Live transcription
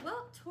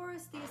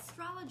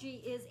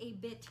astrology is a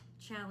bit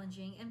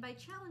challenging, and by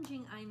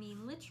challenging I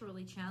mean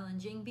literally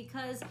challenging,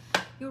 because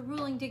your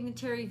ruling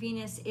dignitary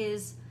Venus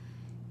is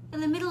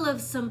in the middle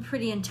of some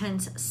pretty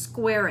intense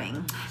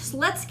squaring. So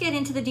let's get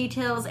into the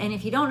details, and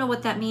if you don't know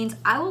what that means,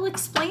 I will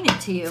explain it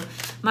to you.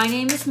 My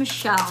name is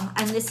Michelle,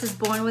 and this is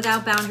Born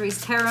Without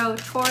Boundaries Tarot.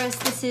 Taurus,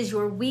 this is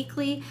your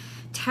weekly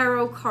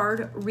tarot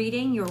card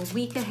reading, your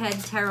week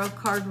ahead tarot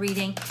card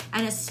reading,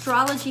 and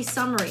astrology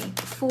summary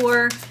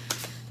for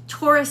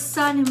Taurus,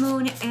 sun,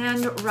 moon,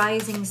 and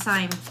rising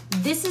sign.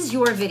 This is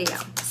your video.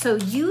 So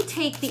you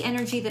take the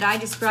energy that I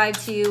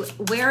described to you,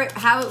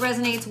 how it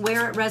resonates,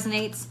 where it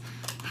resonates,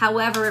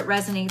 however it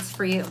resonates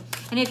for you.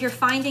 And if you're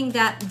finding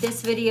that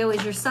this video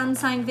is your sun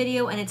sign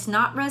video and it's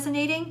not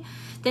resonating,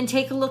 then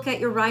take a look at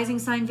your rising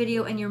sign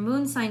video and your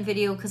moon sign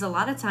video, because a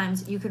lot of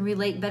times you can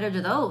relate better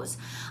to those.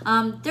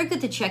 They're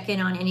good to check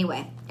in on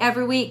anyway,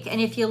 every week.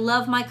 And if you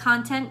love my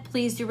content,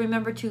 please do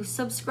remember to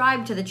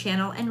subscribe to the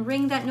channel and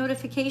ring that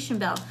notification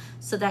bell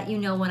so that you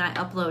know when I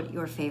upload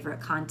your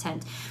favorite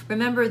content.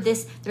 Remember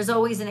this, there's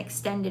always an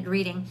extended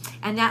reading,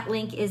 and that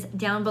link is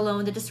down below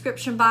in the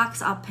description box.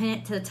 I'll pin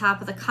it to the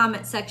top of the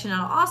comment section.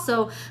 I'll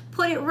also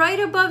put it right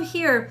above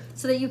here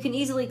so that you can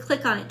easily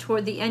click on it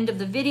toward the end of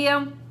the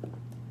video.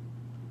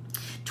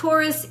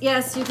 Taurus,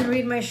 yes, you can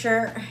read my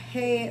shirt.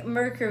 Hey,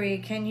 Mercury,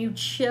 can you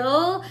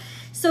chill?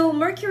 So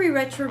Mercury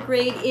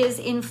retrograde is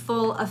in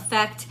full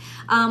effect.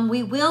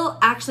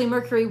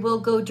 Mercury will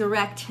go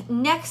direct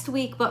next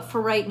week, but for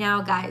right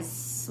now,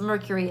 guys,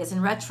 Mercury is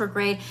in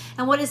retrograde.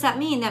 And what does that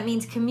mean? That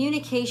means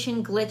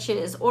communication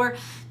glitches or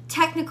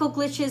technical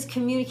glitches,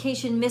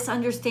 communication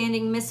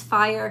misunderstanding,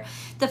 misfire.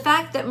 The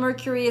fact that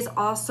Mercury is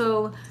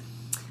also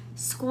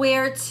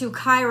square to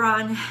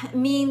Chiron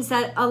means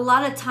that a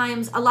lot of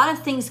times, a lot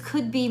of things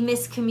could be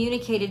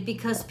miscommunicated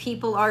because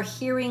people are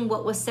hearing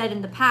what was said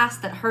in the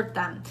past that hurt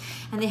them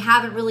and they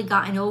haven't really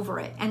gotten over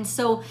it. And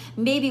so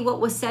maybe what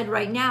was said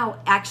right now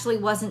actually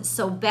wasn't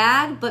so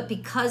bad, but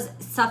because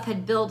stuff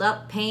had built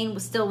up, pain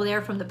was still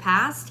there from the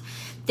past,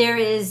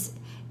 the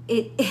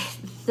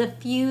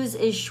fuse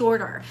is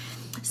shorter.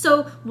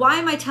 So why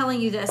am I telling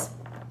you this?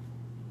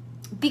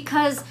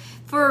 Because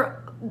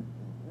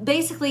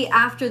basically,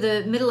 after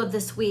the middle of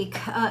this week,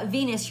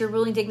 Venus, your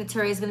ruling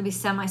dignitary, is going to be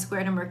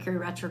semi-square to Mercury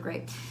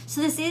retrograde.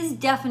 So this is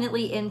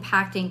definitely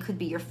impacting, could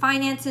be your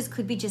finances,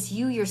 could be just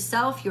you,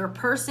 yourself, your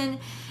person,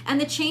 and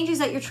the changes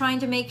that you're trying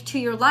to make to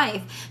your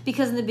life.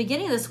 Because in the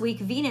beginning of this week,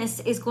 Venus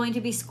is going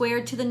to be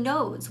squared to the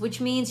nodes, which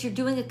means you're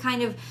doing a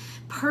kind of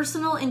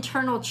personal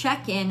internal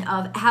check-in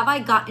of, have I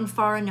gotten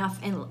far enough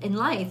in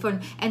life,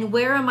 and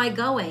where am I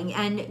going,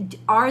 and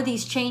are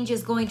these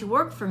changes going to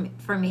work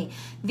for me?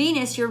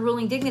 Venus, your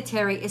ruling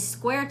dignitary, is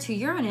square to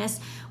Uranus,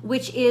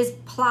 which is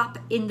plop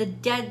in the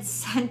dead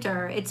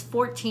center. It's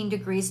 14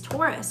 degrees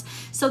Taurus.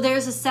 So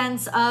there's a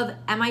sense of,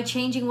 am I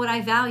changing what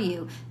I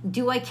value?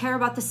 Do I care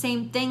about the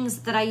same things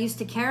that I used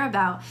to care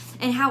about?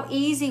 And how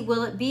easy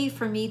will it be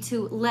for me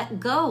to let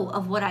go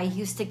of what I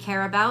used to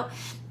care about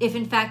if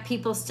in fact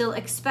people still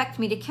expect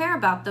me to care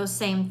about those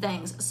same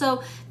things?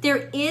 So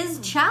there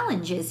is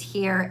challenges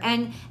here,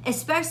 and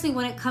especially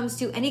when it comes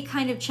to any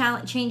kind of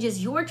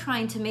changes you're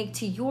trying to make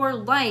to your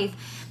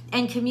life,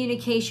 and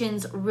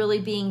communications really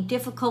being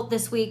difficult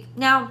this week.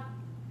 Now,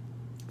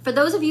 for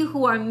those of you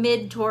who are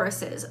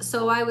mid-Tauruses,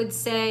 so I would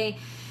say,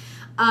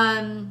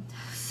 say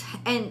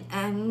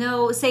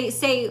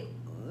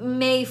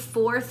May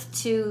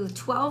 4th to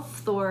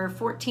 12th or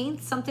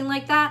 14th, something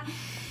like that.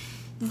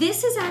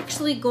 This is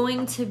actually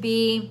going to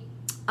be,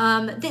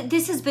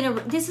 this has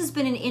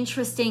been an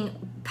interesting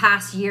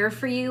past year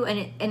for you,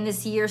 and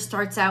this year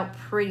starts out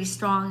pretty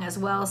strong as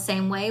well,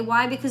 same way.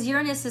 Why? Because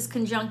Uranus is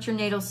conjunct your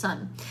natal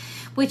sun,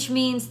 which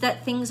means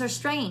that things are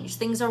strange,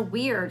 things are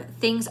weird,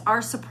 things are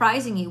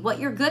surprising you. What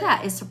you're good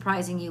at is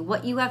surprising you.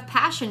 What you have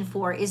passion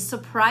for is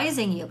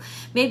surprising you.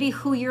 Maybe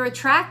who you're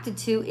attracted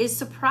to is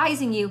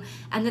surprising you.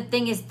 And the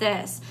thing is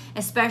this,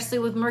 especially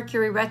with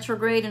Mercury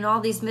retrograde and all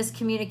these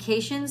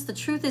miscommunications, the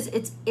truth is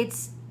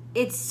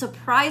it's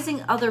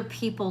surprising other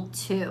people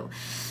too.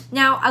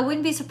 Now, I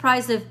wouldn't be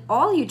surprised if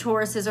all you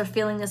Tauruses are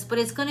feeling this, but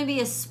it's going to be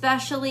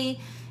especially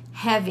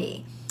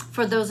heavy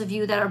for those of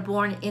you that are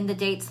born in the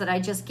dates that I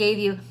just gave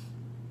you,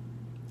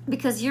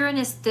 because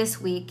Uranus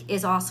this week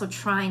is also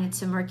trine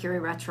to Mercury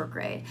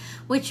retrograde,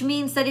 which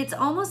means that it's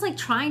almost like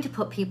trying to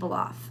put people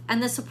off.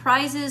 And the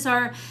surprises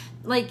are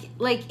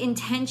like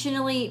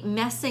intentionally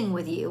messing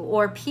with you,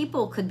 or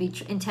people could be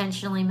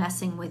intentionally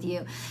messing with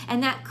you.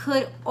 And that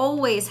could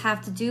always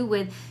have to do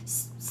with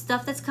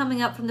stuff that's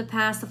coming up from the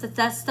past,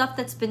 stuff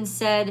that's been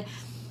said,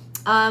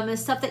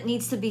 stuff that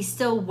needs to be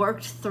still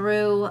worked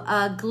through,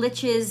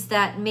 glitches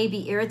that may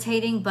be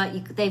irritating,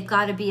 but they've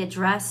got to be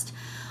addressed.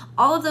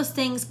 All of those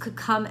things could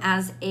come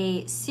as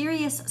a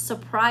serious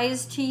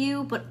surprise to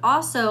you, but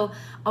also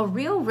a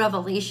real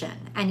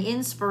revelation and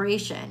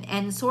inspiration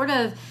and sort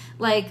of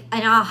like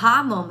an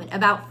aha moment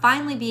about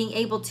finally being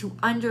able to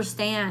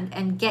understand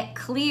and get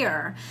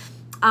clear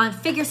on,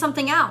 figure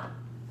something out.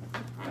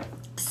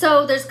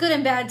 So there's good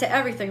and bad to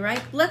everything,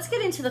 right? Let's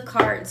get into the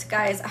cards,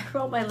 guys. I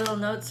wrote my little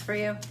notes for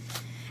you.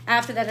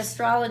 after that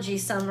astrology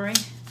summary.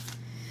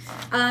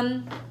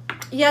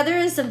 Yeah, there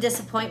is some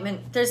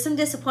disappointment. There's some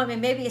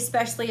disappointment, maybe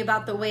especially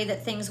about the way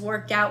that things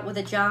worked out with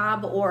a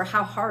job, or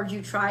how hard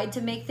you tried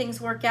to make things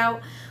work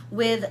out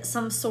with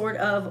some sort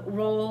of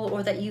role,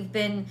 or that you've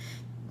been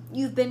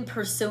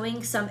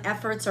pursuing some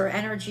efforts or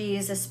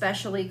energies,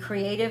 especially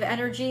creative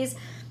energies.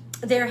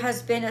 There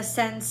has been a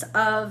sense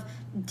of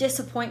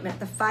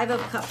disappointment. The Five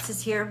of Cups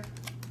is here.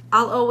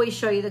 I'll always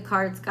show you the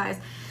cards, guys.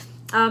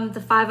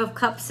 The Five of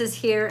Cups is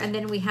here, and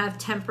then we have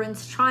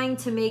Temperance, trying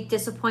to make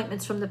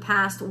disappointments from the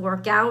past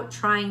work out,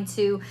 trying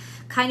to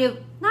kind of,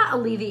 not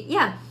alleviate,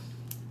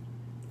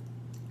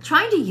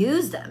 trying to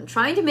use them,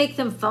 trying to make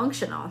them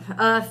functional,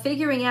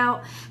 figuring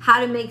out how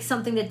to make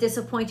something that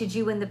disappointed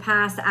you in the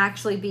past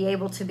actually be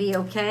able to be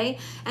okay.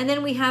 And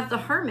then we have the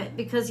Hermit,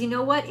 because you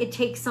know what? It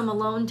takes some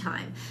alone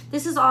time.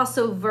 This is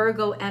also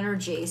Virgo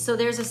energy. So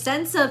there's a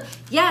sense of,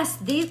 yes,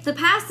 the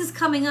past is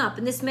coming up,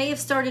 and this may have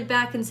started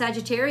back in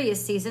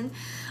Sagittarius season.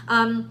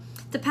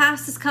 The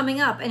past is coming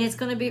up, and it's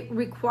going to be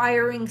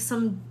requiring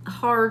some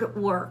hard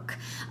work.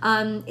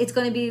 It's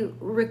going to be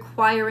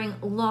requiring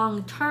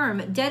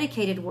long-term,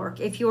 dedicated work.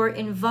 If you're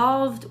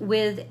involved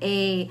with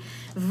a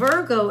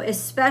Virgo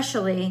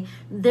especially,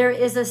 there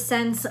is a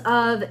sense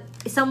of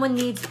someone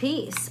needs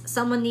peace.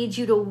 Someone needs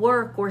you to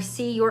work or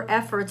see your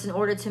efforts in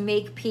order to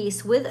make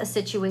peace with a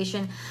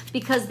situation,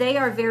 because they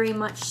are very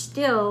much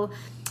still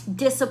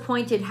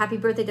disappointed, happy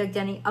birthday Doug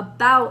Denny,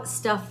 about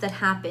stuff that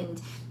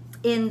happened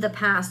in the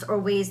past, or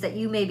ways that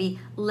you maybe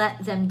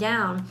let them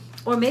down,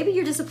 or maybe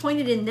you're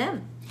disappointed in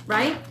them,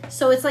 right?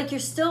 So it's like you're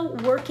still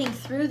working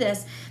through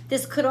this.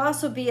 This could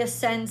also be a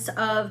sense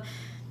of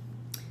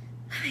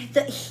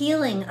the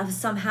healing of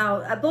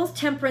somehow. Both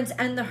Temperance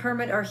and the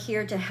Hermit are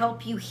here to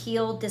help you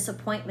heal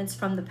disappointments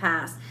from the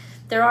past.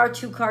 There are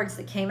two cards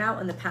that came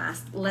out in the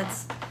past.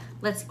 Let's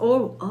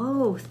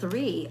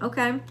three.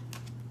 Okay.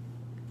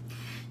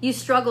 You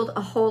struggled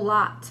a whole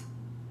lot,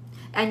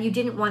 and you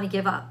didn't want to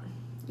give up.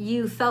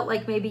 You felt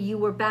like maybe you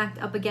were backed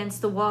up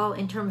against the wall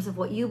in terms of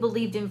what you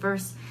believed in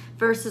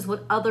versus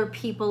what other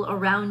people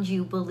around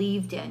you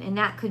believed in. And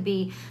that could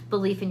be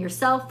belief in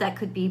yourself. That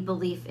could be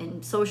belief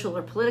in social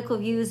or political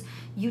views.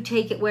 You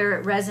take it where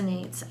it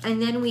resonates. And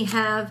then we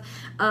have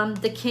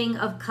the King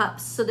of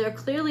Cups. So there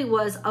clearly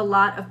was a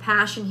lot of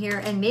passion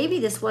here. And maybe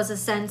this was a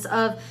sense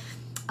of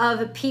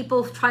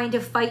people trying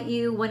to fight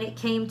you when it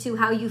came to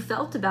how you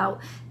felt about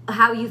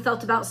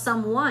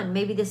someone.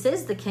 Maybe this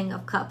is the King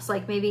of Cups.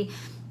 Like maybe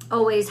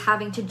always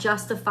having to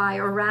justify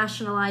or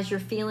rationalize your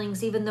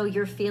feelings, even though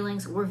your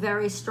feelings were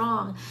very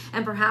strong,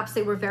 and perhaps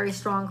they were very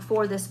strong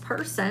for this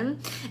person.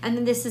 And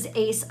then this is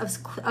Ace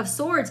of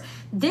Swords.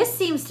 This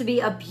seems to be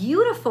a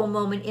beautiful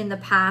moment in the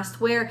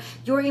past where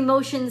your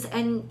emotions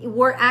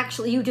were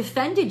actually, you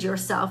defended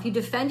yourself, you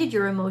defended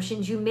your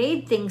emotions, you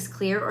made things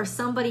clear, or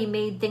somebody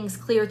made things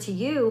clear to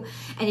you,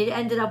 and it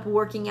ended up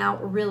working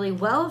out really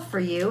well for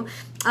you.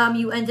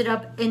 You ended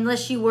up,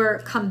 unless you were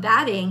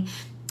combating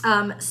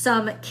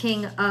some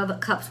King of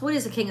Cups. What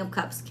is a King of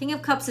Cups? King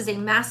of Cups is a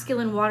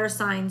masculine water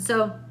sign.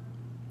 So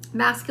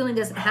masculine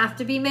doesn't have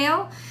to be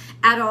male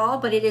at all,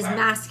 but it is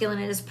masculine.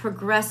 It is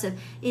progressive.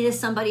 It is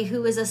somebody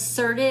who is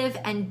assertive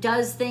and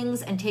does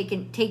things and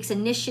takes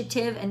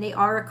initiative, and they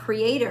are a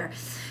creator.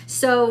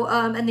 So,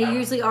 and they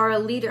usually are a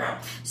leader.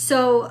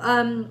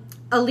 So,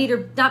 a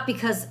leader, not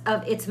because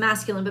of it's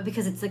masculine, but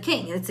because it's the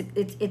king.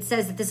 It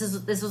says that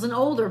this was an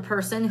older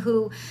person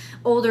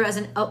older as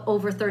an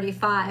over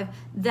 35,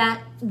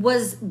 that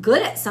was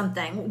good at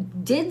something,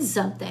 did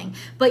something,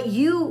 but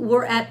you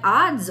were at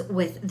odds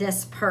with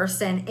this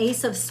person.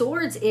 Ace of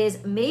Swords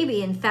is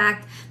maybe, in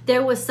fact,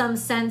 there was some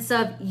sense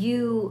of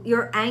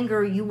your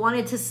anger, you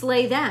wanted to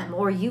slay them,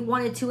 or you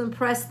wanted to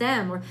impress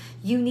them, or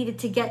you needed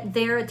to get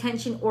their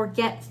attention or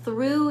get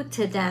through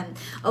to them.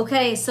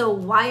 Okay, so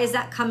why is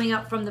that coming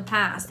up from the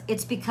past?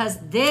 It's because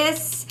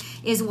this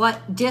is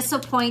what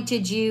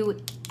disappointed you,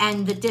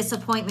 and the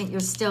disappointment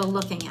you're still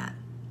looking at.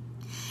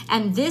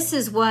 And this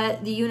is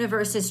what the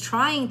universe is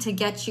trying to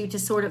get you to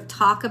sort of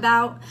talk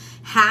about,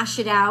 hash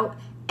it out,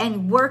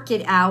 and work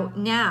it out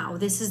now.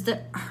 This is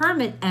the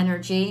Hermit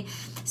energy,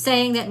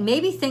 saying that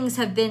maybe things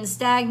have been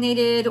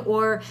stagnated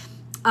or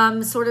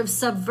sort of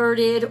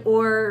subverted,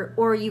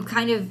 or you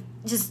kind of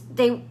just,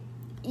 they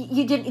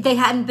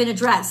hadn't been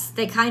addressed.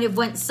 They kind of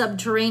went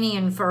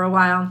subterranean for a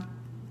while.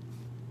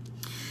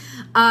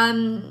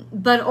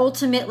 But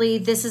ultimately,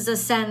 this is a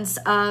sense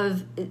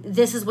of,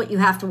 this is what you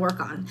have to work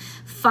on,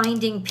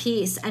 finding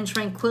peace and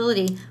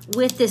tranquility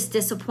with this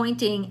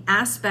disappointing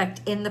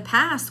aspect in the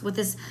past, with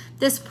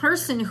this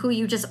person who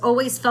you just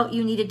always felt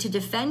you needed to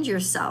defend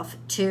yourself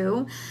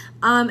to,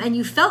 and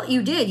you felt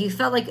you did. You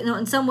felt like,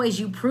 in some ways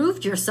you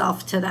proved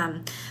yourself to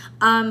them.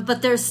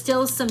 But there's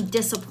still some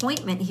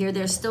disappointment here.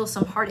 There's still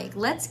some heartache.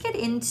 Let's get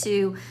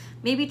into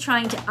maybe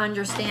trying to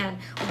understand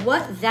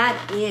what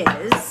that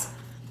is.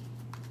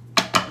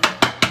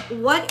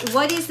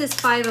 What is this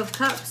Five of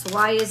Cups?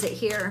 Why is it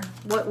here?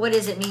 What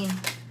does it mean?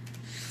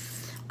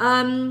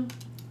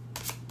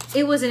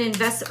 it was an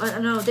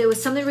no, there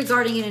was something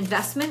regarding an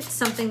investment,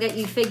 something that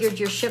you figured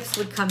your shifts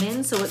would come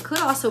in. So it could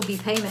also be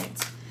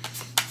payment.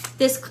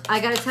 This, I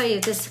got to tell you,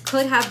 this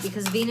could have,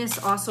 because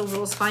Venus also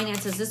rules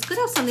finances, this could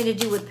have something to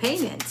do with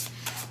payment.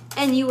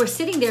 And you were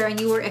sitting there and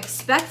you were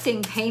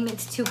expecting payment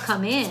to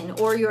come in,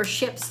 or your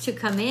ships to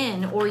come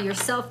in, or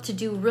yourself to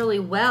do really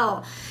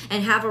well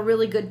and have a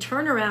really good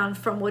turnaround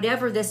from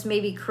whatever this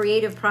maybe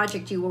creative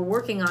project you were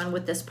working on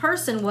with this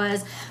person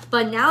was.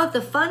 But now that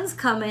the funds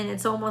come in,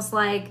 it's almost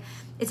like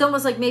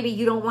maybe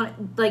you don't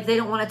want, like they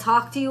don't want to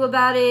talk to you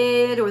about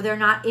it, or they're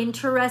not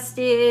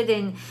interested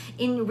in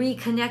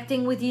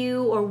reconnecting with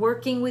you or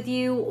working with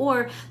you,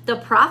 or the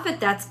profit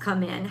that's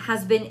come in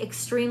has been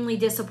extremely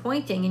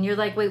disappointing. And you're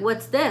like, wait,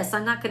 what's this?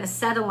 I'm not going to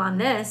settle on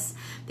this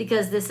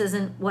because this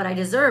isn't what I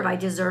deserve. I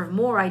deserve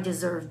more. I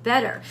deserve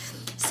better.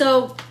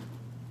 So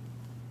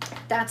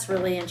that's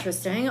really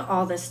interesting,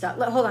 all this stuff.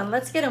 Hold on.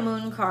 Let's get a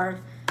moon card.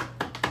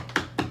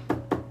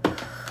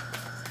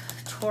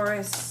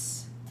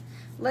 Taurus.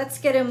 Let's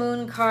get a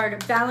moon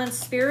card. Balance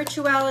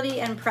spirituality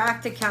and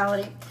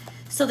practicality.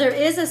 So there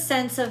is a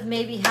sense of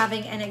maybe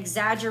having an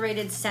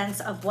exaggerated sense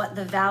of what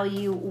the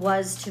value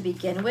was to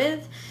begin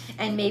with,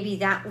 and maybe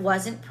that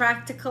wasn't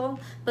practical.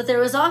 But there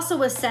was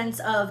also a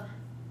sense of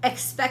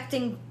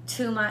expecting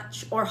too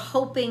much, or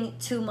hoping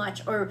too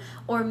much, or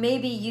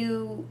maybe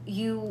you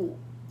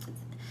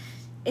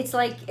it's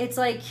like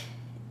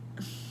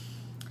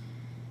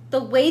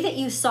the way that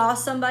you saw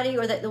somebody,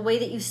 or that the way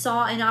that you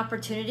saw an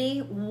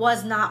opportunity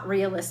was not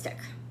realistic,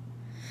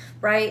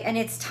 right? And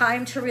it's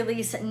time to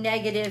release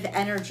negative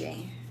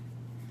energy.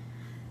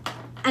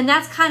 And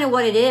that's kind of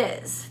what it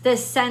is.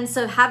 This sense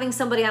of having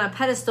somebody on a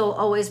pedestal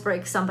always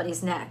breaks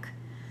somebody's neck.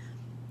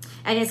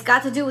 And it's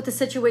got to do with the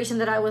situation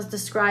that I was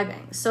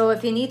describing. So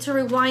if you need to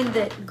rewind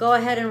it, go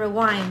ahead and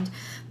rewind.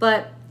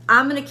 But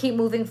I'm going to keep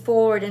moving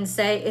forward and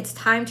say it's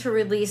time to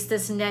release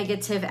this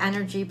negative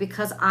energy,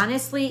 because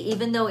honestly,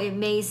 even though it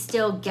may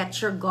still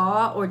get your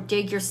jaw or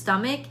dig your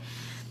stomach,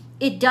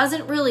 it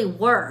doesn't really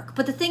work.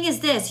 But the thing is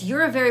this,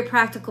 you're a very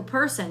practical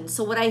person.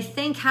 So what I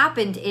think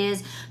happened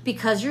is,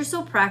 because you're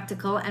so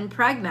practical and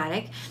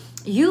pragmatic,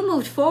 you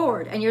moved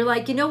forward and you're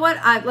like, you know what,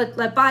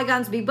 let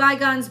bygones be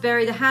bygones,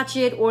 bury the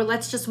hatchet, or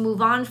let's just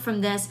move on from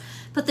this.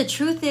 But the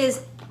truth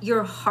is,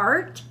 your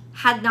heart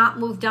had not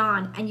moved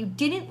on, and you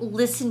didn't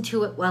listen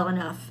to it well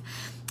enough.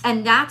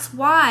 And that's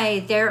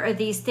why there are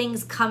these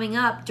things coming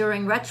up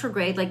during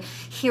retrograde, like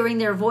hearing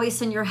their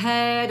voice in your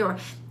head,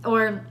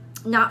 or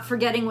not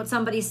forgetting what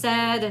somebody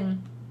said,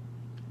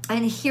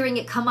 and hearing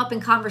it come up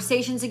in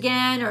conversations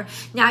again, or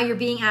now you're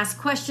being asked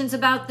questions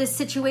about this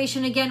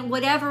situation again.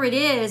 Whatever it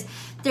is,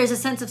 there's a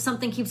sense of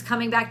something keeps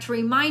coming back to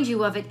remind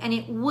you of it, and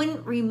it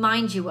wouldn't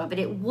remind you of it.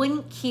 It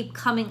wouldn't keep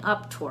coming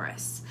up,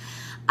 Taurus,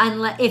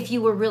 unless if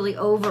you were really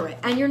over it.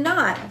 And you're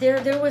not.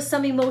 There was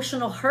some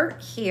emotional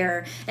hurt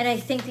here, and I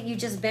think that you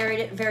just buried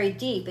it very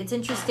deep. It's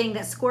interesting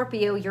that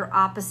Scorpio, your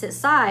opposite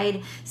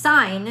sign,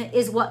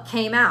 is what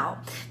came out.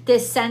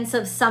 This sense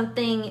of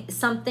something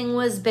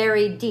was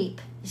buried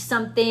deep.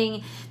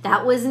 Something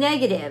that was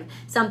negative,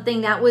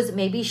 something that was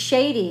maybe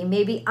shady,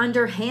 maybe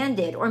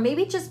underhanded, or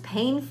maybe just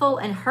painful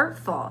and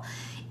hurtful.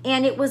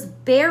 And it was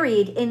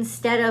buried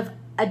instead of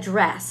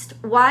addressed.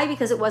 Why?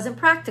 Because it wasn't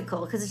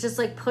practical. Because it's just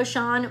like, push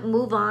on,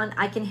 move on,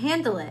 I can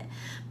handle it.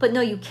 But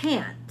no, you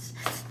can't.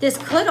 This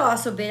could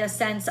also be a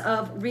sense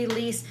of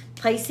release.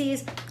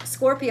 Pisces,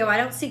 Scorpio, I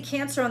don't see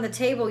Cancer on the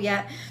table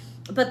yet,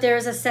 but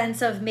there's a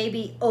sense of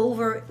maybe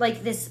over,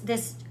 like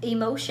this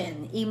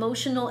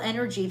emotional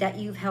energy that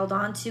you've held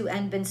on to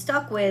and been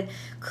stuck with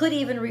could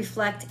even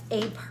reflect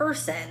a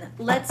person.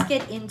 Let's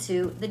get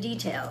into the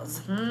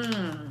details.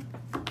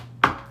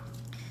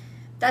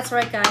 That's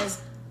right,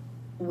 guys.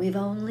 We've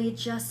only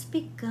just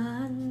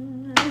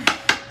begun.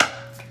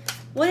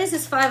 What is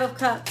this Five of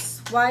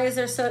Cups? Why is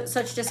there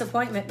such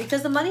disappointment?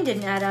 Because the money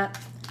didn't add up.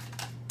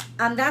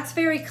 That's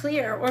very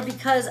clear. Or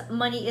because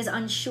money is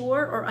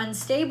unsure or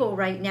unstable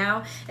right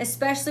now,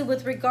 especially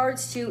with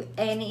regards to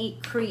any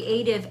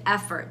creative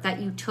effort that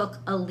you took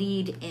a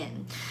lead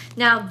in.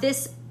 Now,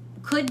 this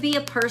could be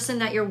a person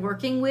that you're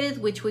working with,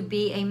 which would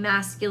be a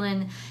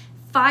masculine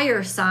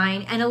fire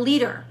sign and a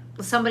leader.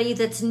 Somebody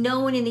that's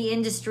known in the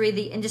industry,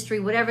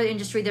 whatever the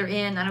industry they're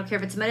in. I don't care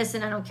if it's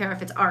medicine. I don't care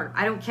if it's art.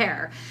 I don't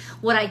care.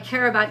 What I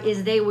care about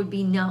is they would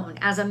be known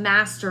as a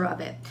master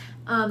of it.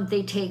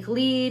 They take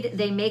lead.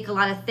 They make a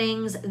lot of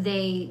things.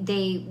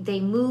 They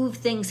move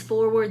things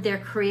forward. They're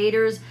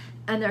creators,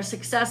 and they're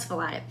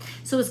successful at it.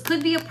 So this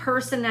could be a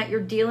person that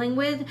you're dealing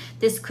with.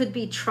 This could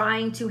be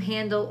trying to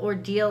handle or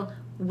deal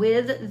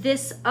with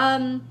this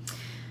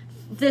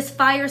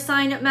fire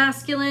sign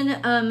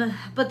masculine,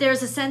 but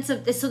there's a sense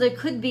of this, so there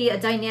could be a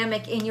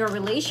dynamic in your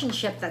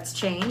relationship that's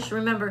changed.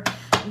 Remember,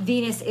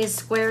 Venus is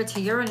square to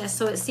Uranus,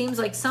 so it seems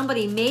like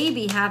somebody may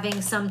be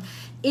having some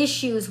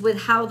issues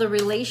with how the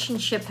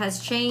relationship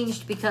has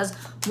changed, because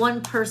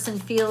one person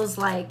feels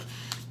like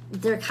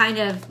they're kind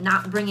of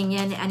not bringing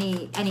in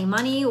any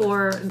money,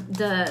 or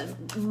the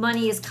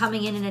money is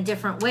coming in a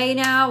different way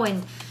now,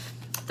 and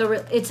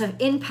it's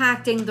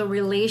impacting the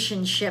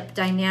relationship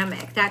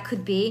dynamic. That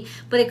could be,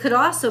 but it could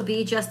also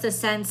be just a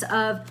sense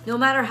of no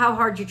matter how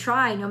hard you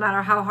try, no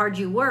matter how hard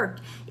you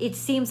worked, it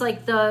seems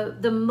like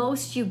the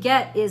most you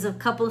get is a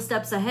couple of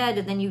steps ahead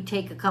and then you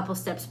take a couple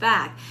steps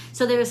back.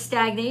 So there's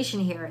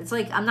stagnation here. It's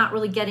like I'm not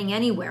really getting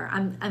anywhere.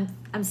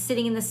 I'm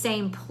sitting in the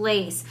same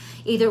place,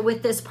 either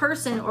with this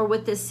person or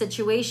with this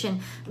situation.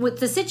 With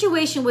the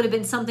situation would have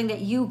been something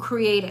that you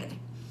created.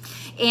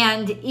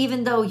 And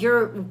even though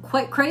you're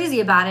quite crazy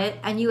about it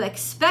and you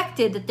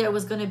expected that there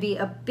was going to be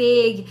a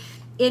big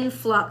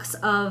influx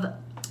of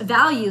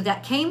value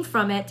that came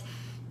from it,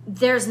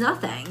 there's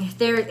nothing.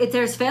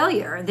 There's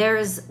failure.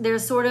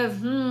 There's sort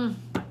of,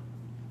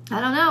 I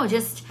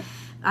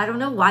don't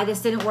know why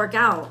this didn't work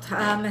out.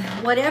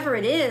 Whatever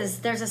it is,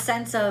 there's a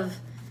sense of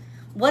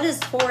what does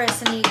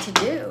Taurus need to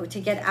do to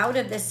get out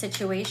of this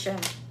situation?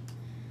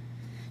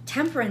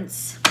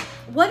 Temperance.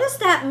 What does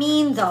that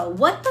mean though?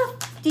 What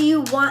the do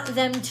you want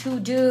them to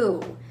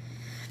do?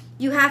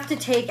 You have to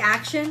take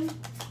action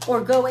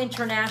or go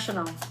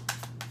international.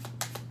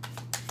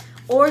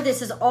 Or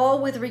this is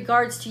all with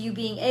regards to you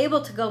being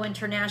able to go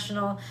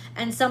international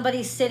and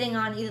somebody's sitting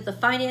on either the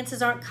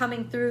finances aren't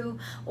coming through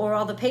or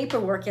all the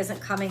paperwork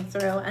isn't coming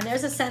through. And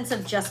there's a sense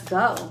of just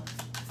go.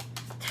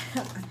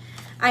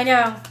 I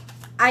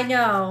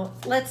know.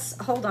 Let's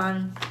hold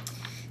on.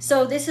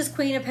 So this is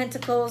Queen of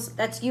Pentacles.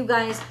 That's you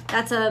guys.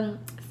 That's a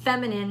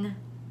feminine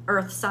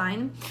earth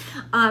sign.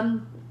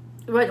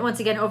 Once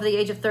again, over the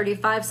age of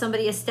 35,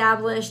 somebody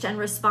established and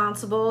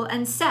responsible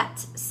and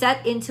set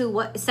in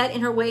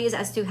her ways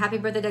as to happy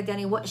birthday, Doug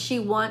Denny, what she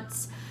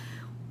wants.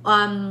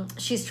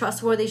 She's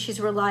trustworthy,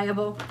 she's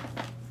reliable.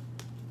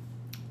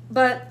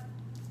 But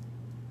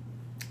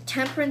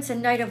Temperance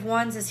and Knight of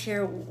Wands is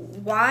here.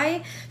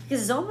 Why?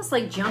 Because it's almost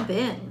like jump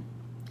in.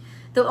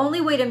 The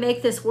only way to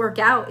make this work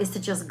out is to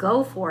just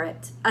go for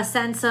it. A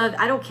sense of,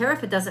 I don't care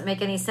if it doesn't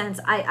make any sense.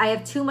 I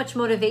have too much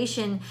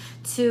motivation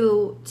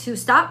to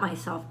stop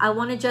myself. I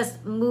want to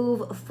just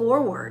move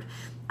forward.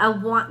 I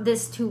want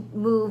this to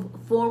move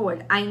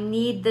forward. I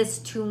need this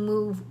to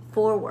move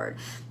forward.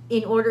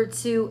 In order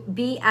to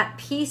be at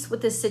peace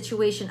with this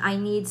situation, I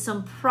need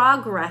some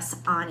progress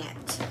on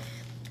it.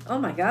 Oh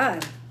my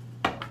God.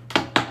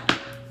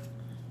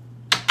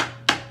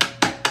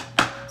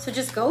 So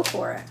just go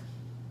for it.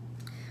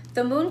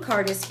 The Moon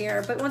card is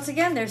here, but once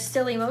again, there's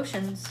still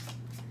emotions.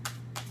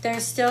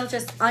 There's still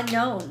just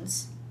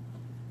unknowns.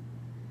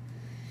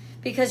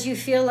 Because you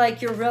feel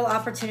like your real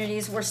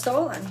opportunities were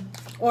stolen,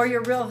 or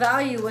your real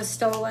value was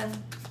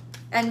stolen.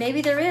 And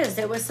maybe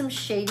there was some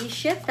shady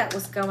shit that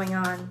was going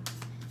on.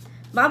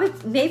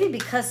 Maybe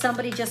because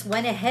somebody just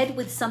went ahead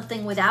with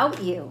something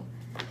without you.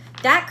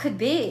 That could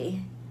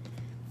be.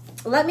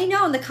 Let me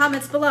know in the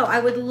comments below.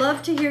 I would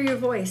love to hear your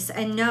voice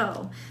and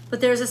know.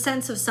 But there's a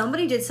sense of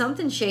somebody did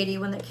something shady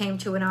when it came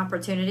to an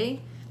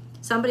opportunity.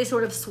 Somebody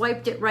sort of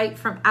swiped it right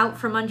out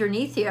from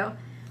underneath you.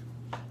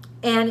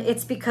 And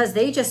it's because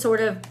they just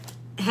sort of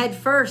head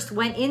first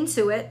went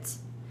into it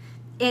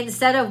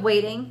instead of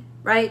waiting,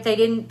 right? They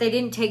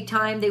didn't take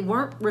time. They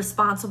weren't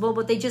responsible,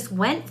 but they just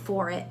went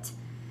for it.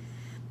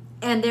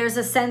 And there's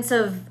a sense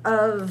of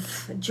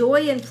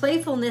joy and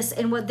playfulness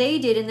in what they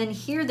did. And then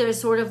here there's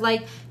sort of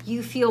like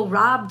you feel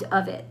robbed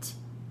of it.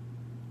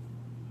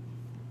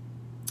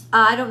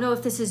 I don't know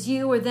if this is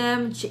you or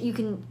them. You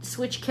can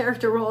switch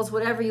character roles,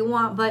 whatever you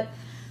want. But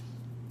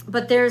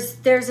there's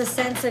a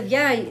sense of,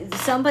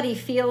 somebody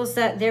feels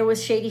that there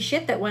was shady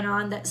shit that went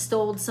on that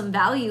stole some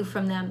value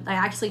from them. I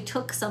actually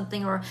took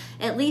something or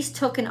at least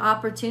took an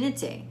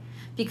opportunity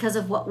because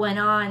of what went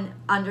on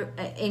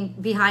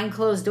behind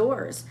closed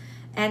doors.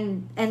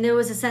 And there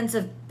was a sense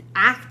of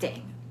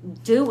acting,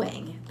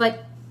 doing,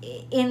 but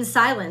in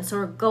silence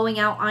or going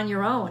out on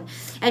your own.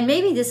 And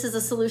maybe this is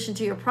a solution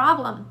to your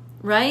problem,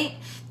 right?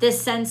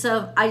 This sense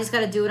of, I just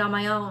got to do it on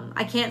my own.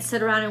 I can't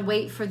sit around and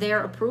wait for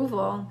their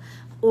approval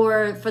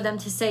or for them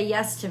to say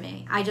yes to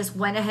me. I just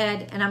went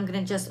ahead and I'm going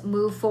to just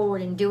move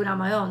forward and do it on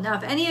my own. Now,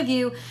 if any of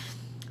you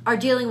are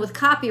dealing with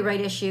copyright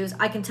issues,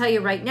 I can tell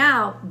you right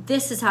now,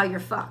 this is how you're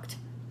fucked.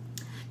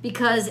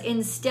 Because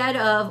instead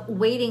of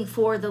waiting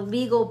for the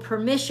legal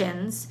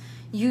permissions,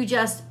 you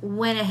just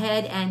went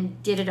ahead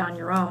and did it on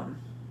your own.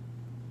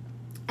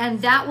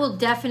 And that will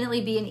definitely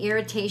be an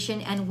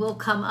irritation and will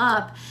come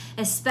up,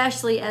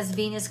 especially as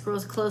Venus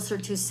grows closer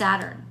to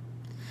Saturn.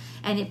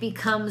 And it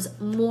becomes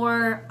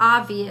more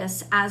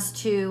obvious as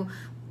to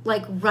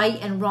like right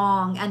and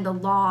wrong and the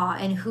law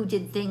and who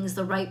did things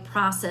the right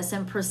process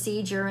and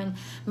procedure. And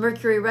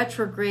Mercury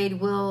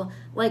retrograde will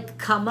like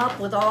come up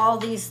with all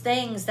these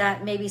things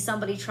that maybe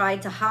somebody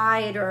tried to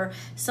hide or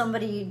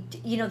somebody,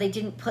 they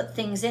didn't put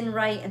things in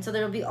right. And so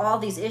there'll be all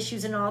these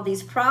issues and all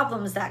these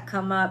problems that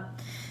come up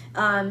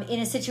in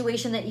a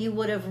situation that you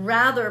would have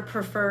rather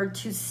preferred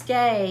to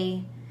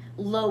stay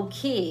low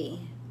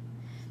key.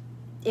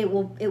 It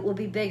will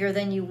be bigger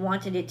than you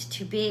wanted it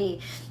to be.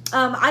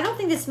 I don't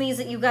think this means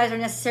that you guys are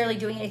necessarily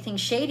doing anything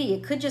shady.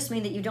 It could just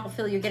mean that you don't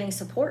feel you're getting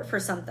support for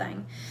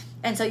something.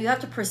 And so you have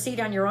to proceed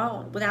on your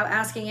own without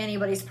asking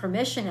anybody's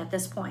permission at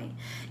this point.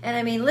 And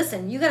I mean,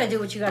 listen, you got to do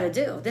what you got to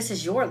do. This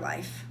is your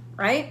life,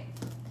 right?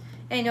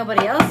 Ain't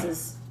nobody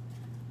else's.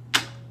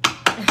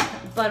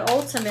 But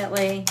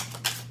ultimately,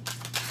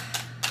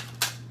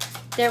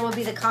 there will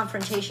be the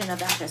confrontation of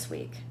that this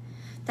week.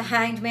 The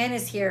Hanged Man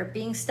is here,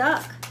 being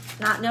stuck,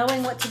 not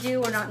knowing what to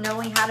do or not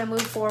knowing how to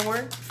move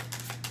forward,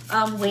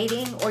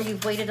 waiting, or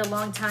you've waited a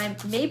long time,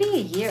 maybe a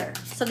year.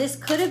 So this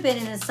could have been,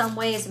 in some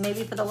ways,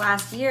 maybe for the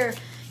last year,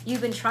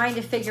 you've been trying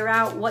to figure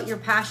out what you're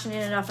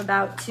passionate enough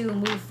about to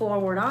move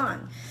forward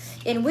on.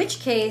 In which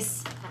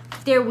case,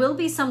 there will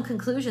be some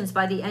conclusions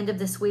by the end of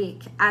this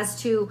week as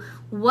to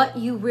what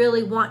you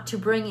really want to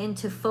bring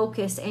into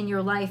focus in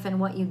your life and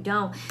what you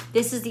don't.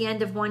 This is the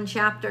end of one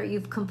chapter.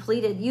 You've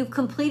completed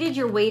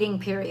your waiting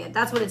period.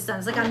 That's what it's done.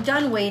 It's like, I'm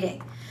done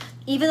waiting.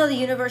 Even though the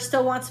universe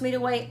still wants me to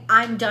wait,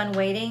 I'm done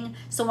waiting.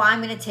 So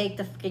I'm going to take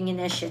the fucking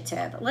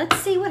initiative. Let's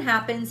see what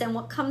happens and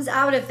what comes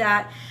out of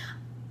that.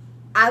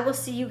 I will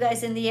see you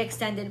guys in the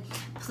extended.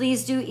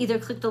 Please do either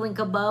click the link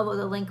above or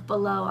the link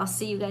below. I'll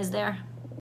see you guys there.